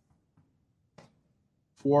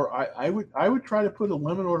for. I would try to put a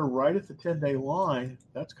limit order right at the 10-day line.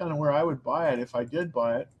 That's kind of where I would buy it if I did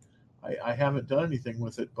buy it. I haven't done anything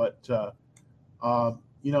with it, but the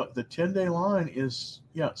 10-day line is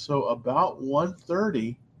so about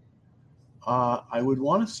 130. I would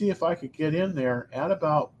want to see if I could get in there at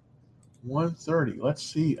about 130. Let's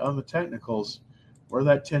see on the technicals where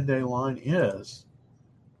that 10-day line is.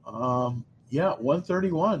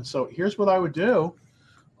 131. So here's what I would do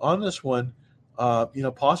on this one.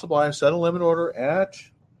 Possible I set a limit order at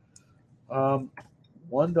 $1,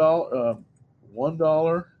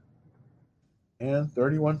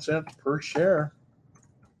 $1.31 per share.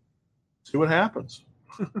 See what happens.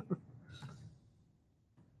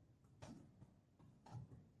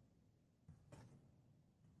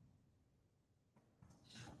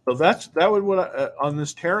 So that would what on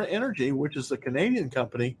this Terra Energy, which is the Canadian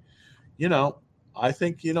company. You know, I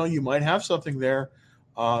think you might have something there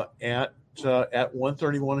at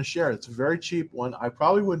 131 a share. It's a very cheap one. I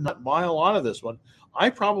probably would not buy a lot of this one. I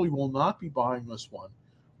probably will not be buying this one,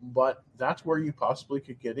 but that's where you possibly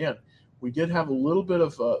could get in. We did have a little bit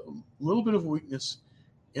of weakness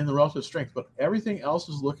in the relative strength, but everything else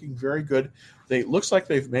is looking very good. They looks like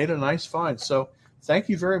they've made a nice find. So thank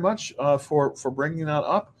you very much for bringing that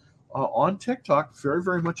up on TikTok. Very,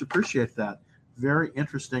 very much appreciate that. Very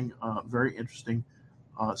interesting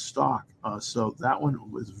stock. So that one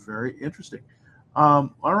was very interesting.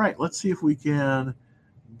 All right, let's see if we can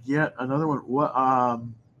get another one.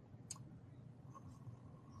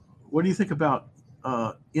 What do you think about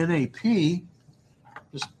NAP?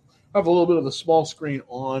 Just have a little bit of a small screen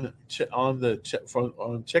on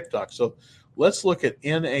TikTok. So let's look at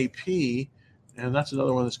NAP, And that's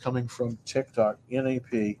another one that's coming from TikTok.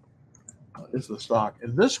 NAP is the stock.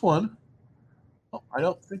 And this one, I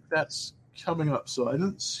don't think that's coming up. So I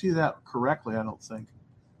didn't see that correctly, I don't think.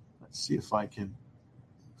 Let's see if I can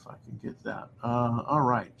get that. All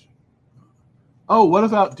right. Oh, what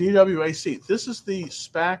about DWAC? This is the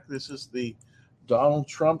SPAC. This is the Donald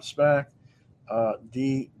Trump SPAC.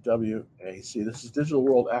 DWAC. This is Digital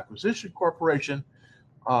World Acquisition Corporation.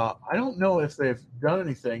 I don't know if they've done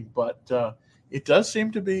anything, but it does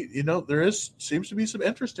seem to be, seems to be some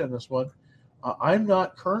interest in this one. I'm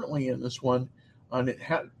not currently in this one, and it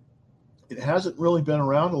hasn't really been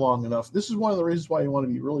around long enough. This is one of the reasons why you want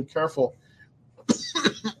to be really careful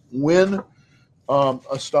when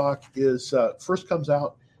a stock is first comes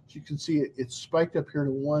out. As you can see, it's spiked up here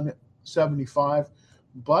to 175,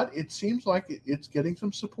 but it seems like it's getting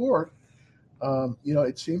some support.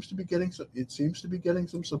 It seems to be getting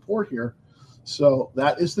some support here. So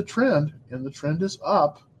that is the trend, and the trend is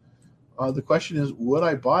up. The question is, would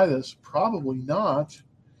I buy this? Probably not.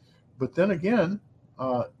 But then again,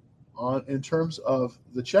 in terms of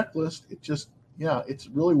the checklist, it's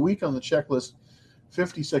really weak on the checklist.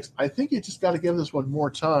 56. I think you just got to give this one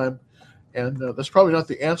more time, and that's probably not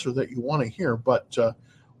the answer that you want to hear. But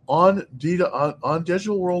on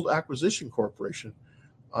Digital World Acquisition Corporation,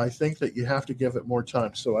 I think that you have to give it more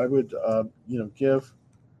time. So I would, give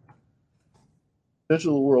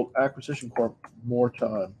Digital World Acquisition Corp more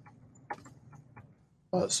time.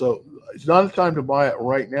 So it's not a time to buy it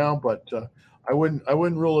right now, but I wouldn't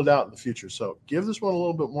rule it out in the future. So give this one a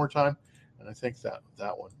little bit more time, and I think that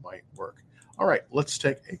one might work. All right, let's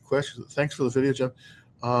take a question. Thanks for the video, Jim.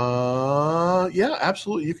 Yeah,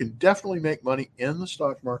 absolutely. You can definitely make money in the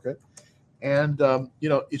stock market, and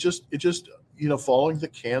it's just following the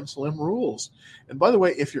CanSlim rules. And by the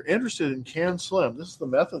way, if you're interested in CanSlim, this is the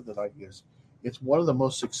method that I use. It's one of the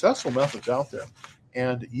most successful methods out there.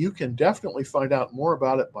 And you can definitely find out more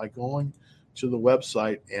about it by going to the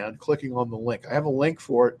website and clicking on the link. I have a link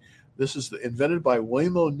for it. This is invented by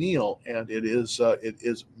William O'Neill, and it is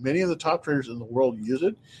many of the top traders in the world use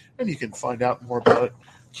it, and you can find out more about it.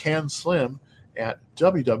 CanSlim at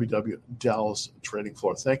www.Dallas Trading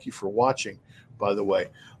Floor. Thank you for watching, by the way.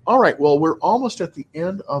 All right, well, we're almost at the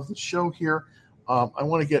end of the show here. I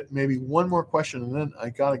want to get maybe one more question, and then I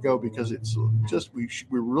got to go because it's just we're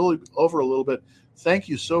really over a little bit. Thank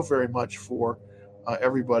you so very much for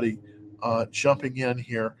everybody jumping in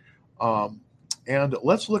here. And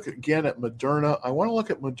let's look again at Moderna. I want to look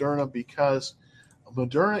at Moderna because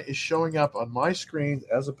Moderna is showing up on my screen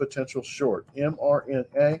as a potential short.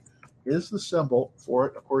 mRNA is the symbol for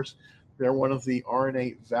it. Of course, they're one of the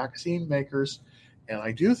RNA vaccine makers. And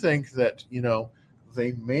I do think that,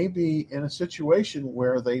 they may be in a situation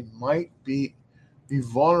where they might be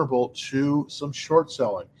vulnerable to some short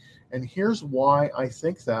selling. And here's why I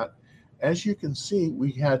think that. As you can see,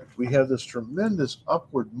 we had this tremendous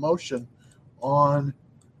upward motion on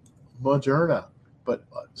Moderna, but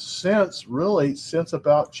since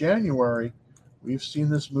about January, we've seen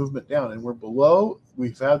this movement down, and we're below.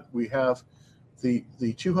 We have the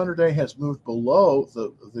 200-day has moved below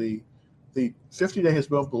the 50-day has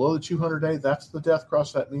moved below the 200-day. That's the death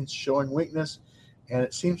cross. That means showing weakness, and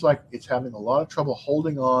it seems like it's having a lot of trouble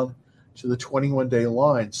holding on to the 21-day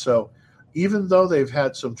line. So even though they've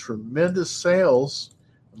had some tremendous sales,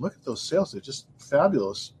 and look at those sales, they're just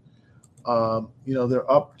fabulous.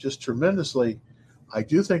 They're up just tremendously. I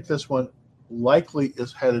do think this one likely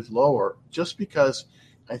is headed lower just because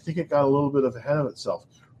I think it got a little bit ahead of itself.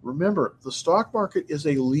 Remember, the stock market is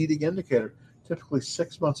a leading indicator, typically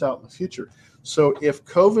 6 months out in the future. So if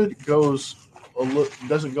COVID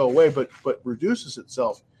doesn't go away, but reduces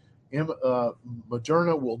itself,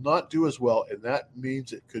 Moderna will not do as well, and that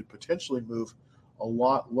means it could potentially move a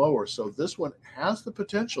lot lower. So this one has the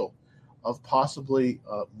potential of possibly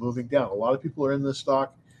moving down. A lot of people are in this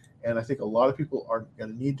stock, and I think a lot of people are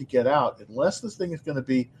going to need to get out. Unless this thing is going to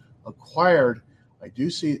be acquired, I do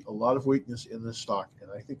see a lot of weakness in this stock,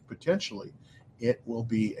 and I think potentially it will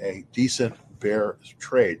be a decent bear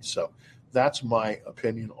trade. So that's my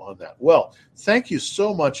opinion on that. Well, thank you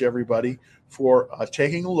so much, everybody, for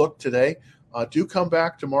taking a look today. Do come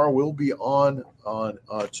back tomorrow. We'll be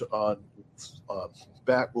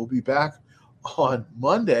back. We'll be back on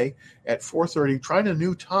Monday at 4:30. Trying a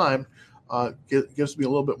new time gives me a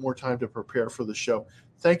little bit more time to prepare for the show.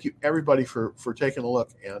 Thank you, everybody, for taking a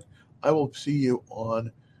look, and I will see you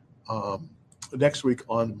on next week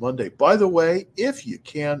on Monday. By the way, if you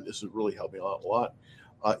can, this would really help me out a lot.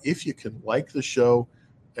 If you can like the show,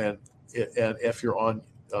 and if you're on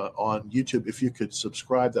YouTube, if you could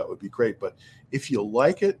subscribe, that would be great. But if you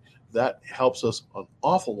like it, that helps us an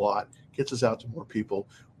awful lot gets us out to more people.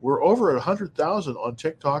 We're over at 100,000 on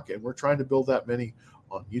TikTok, and we're trying to build that many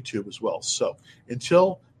on YouTube as well. So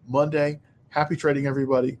until Monday, happy trading,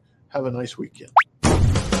 everybody. Have a nice weekend.